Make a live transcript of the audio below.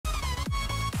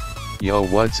Yo,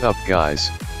 what's up guys?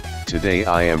 Today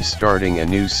I am starting a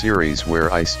new series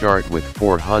where I start with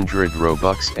 400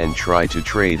 Robux and try to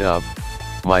trade up.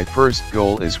 My first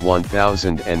goal is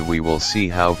 1000 and we will see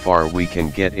how far we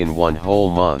can get in one whole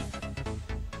month.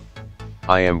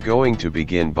 I am going to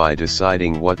begin by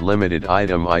deciding what limited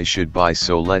item I should buy,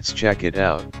 so let's check it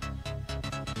out.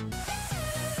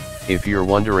 If you're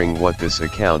wondering what this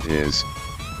account is,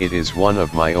 it is one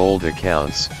of my old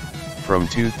accounts, from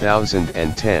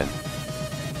 2010.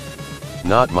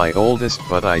 Not my oldest,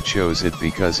 but I chose it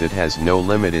because it has no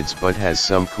limiteds but has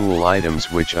some cool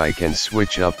items which I can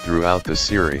switch up throughout the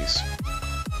series.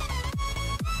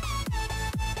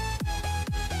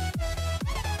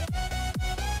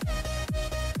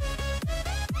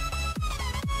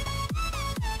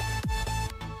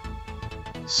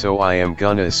 So I am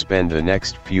gonna spend the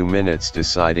next few minutes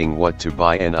deciding what to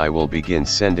buy and I will begin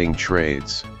sending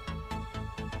trades.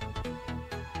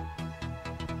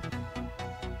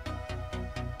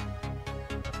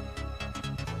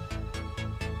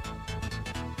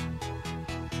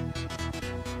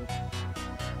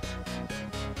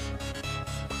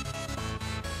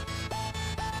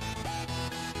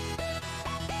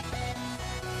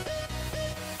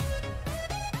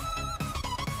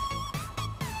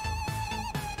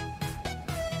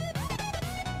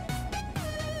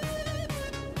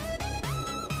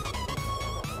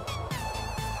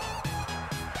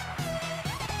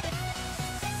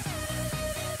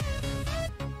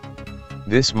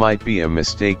 This might be a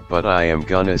mistake, but I am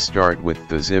gonna start with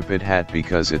the zipped hat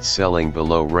because it's selling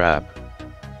below wrap.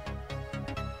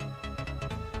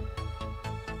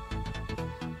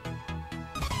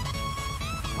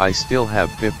 I still have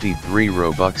 53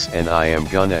 Robux and I am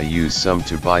gonna use some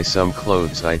to buy some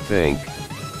clothes I think,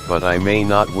 but I may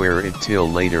not wear it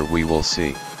till later, we will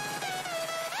see.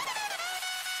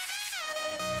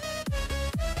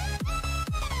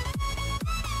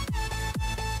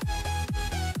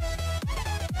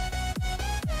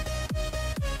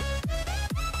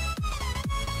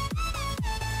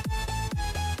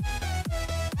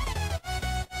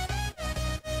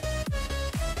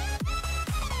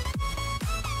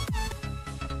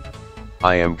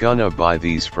 I am gonna buy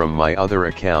these from my other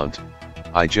account,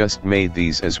 I just made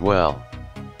these as well.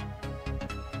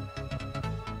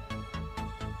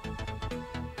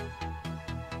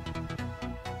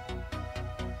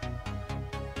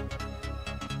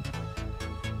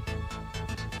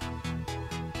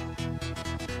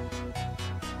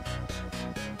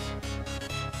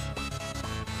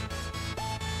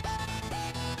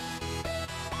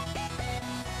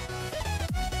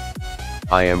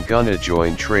 I am gonna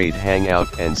join Trade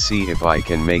Hangout and see if I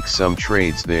can make some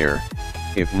trades there.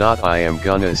 If not, I am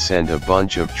gonna send a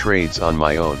bunch of trades on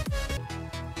my own.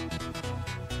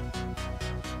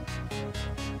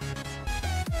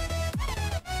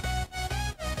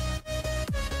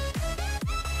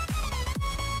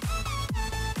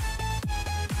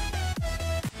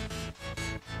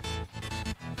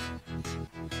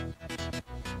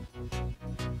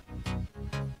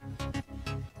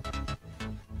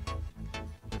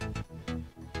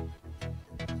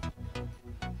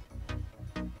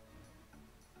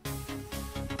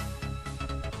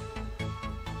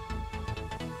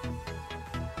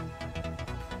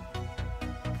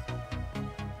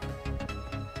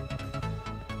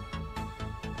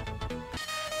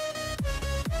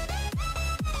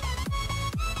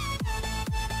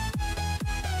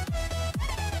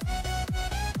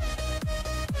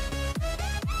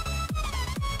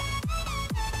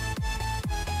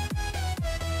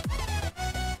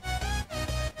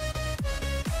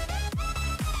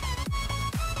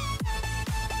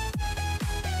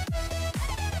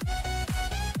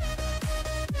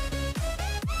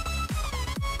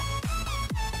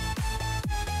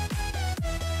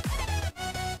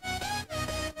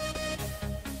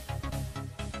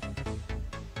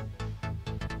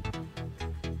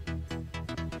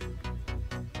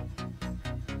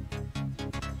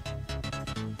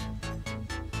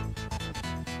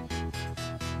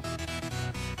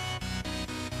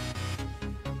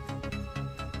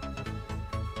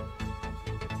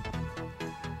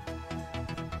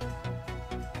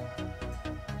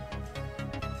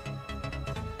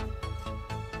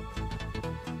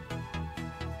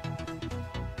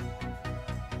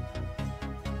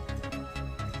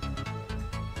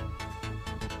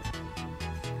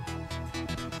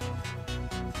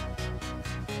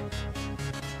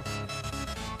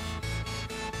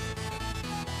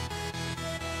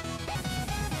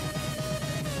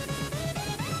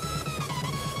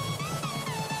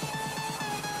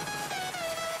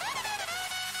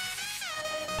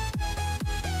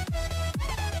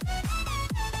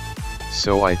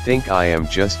 So I think I am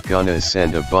just gonna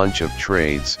send a bunch of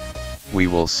trades. We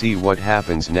will see what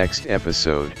happens next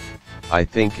episode. I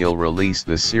think he'll release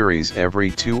the series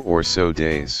every 2 or so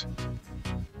days.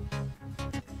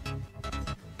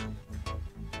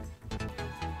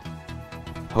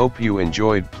 Hope you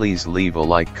enjoyed. Please leave a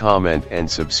like, comment and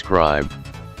subscribe.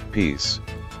 Peace.